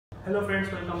Hello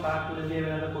friends, welcome back to the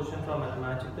another question from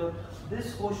mathematics. So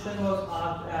this question was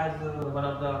asked as one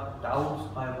of the doubts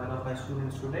by one of my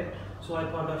students today. So I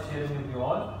thought of sharing with you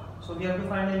all. So we have to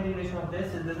find the integration of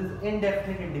this. This is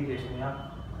indefinite integration.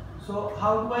 Yeah. So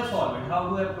how do I solve it? How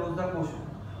do I approach the question?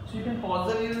 So you can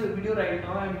pause the video right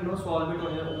now and solve it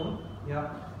on your own. Yeah.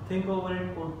 Think over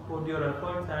it, put your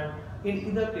efforts, and in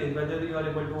either case, whether you are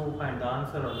able to find the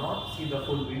answer or not, see the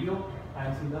full video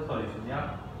and see the solution.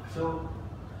 Yeah. So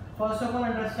first of all,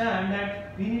 understand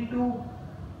that we need to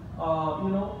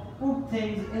put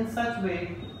things in such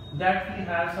way that we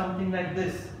have something like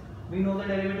this. We know the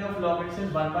derivative of log x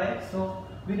is 1 by x, so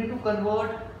we need to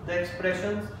convert the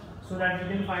expressions so that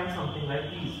we can find something like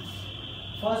these.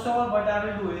 First of all, what I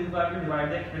will do is I will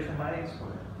divide the expression by x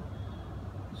squared.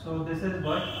 So this is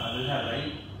what I will have,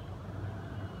 right?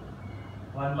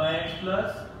 1 by x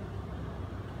plus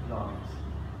log x.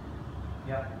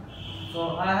 Yeah.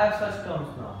 So I have such terms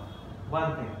now.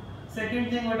 One thing. Second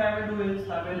thing, what I will do is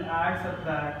I will add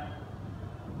subtract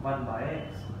 1 by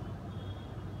x.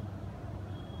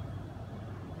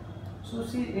 So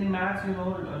see, in maths, a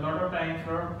lot of times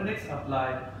a lot of tricks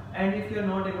apply, and if you are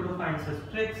not able to find such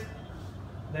tricks,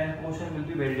 then question will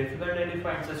be very difficult. And if you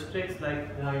find such tricks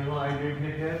like I did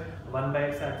it here 1 by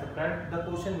x and subtract, the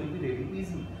question will be really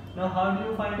easy. Now how do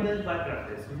you find this? By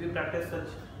practice. If you practice such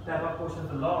type of questions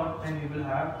a lot, then you will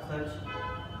have such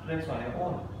tricks on your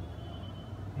own.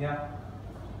 Yeah.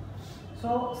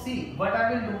 So see, what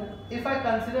I will do, if I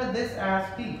consider this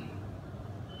as t,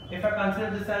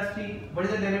 what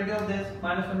is the derivative of this?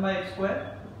 Minus 1 by x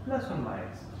square plus 1 by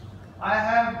x. I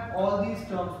have all these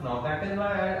terms now. That is why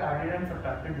I added and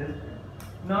subtracted this.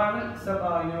 Now I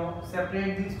will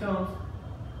separate these terms.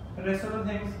 The rest of the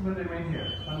things will remain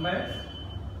here. 1 by x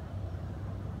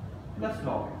plus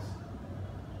log x.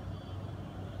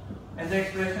 And the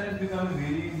expression is becoming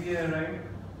very easy here, right?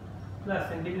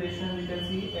 Plus integration, we can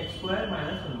see x square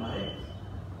minus 1 by x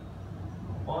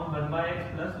on 1 by x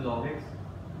plus log x.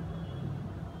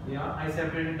 Yeah, I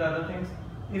separated the other things.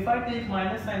 If I take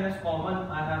minus sign as common,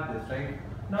 I have this, right?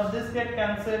 Now this get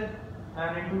cancelled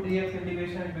and into dx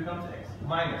integration it becomes x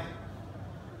minus.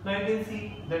 Now you can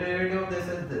see the derivative of this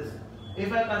is this.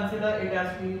 If I consider it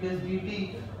as t, it is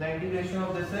dt, the integration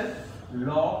of this is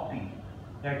log t.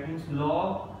 That means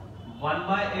log 1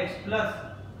 by x plus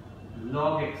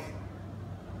log x.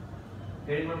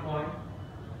 Getting my point?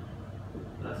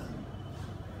 Plus c.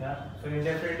 Yeah. So in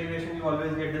indefinite integration you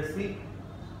always get the c.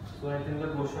 So I think the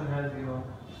question has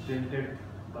tilted,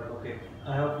 but okay.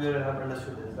 I hope you have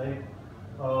understood this, right?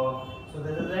 So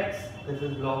this is x. This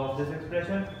is log of this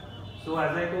expression. So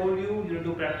as I told you, you need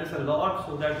to practice a lot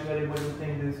so that you are able to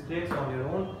think these tricks on your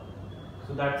own.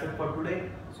 So that's it for today.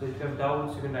 So if you have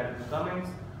doubts, you can write in the comments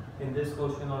in this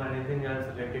question or anything else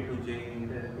related to JEE,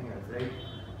 NEET, anything else, right?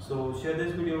 So share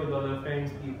this video with all your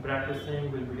friends, keep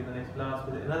practicing. We'll be in the next class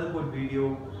with another good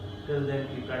video. Till then,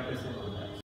 keep practicing all that.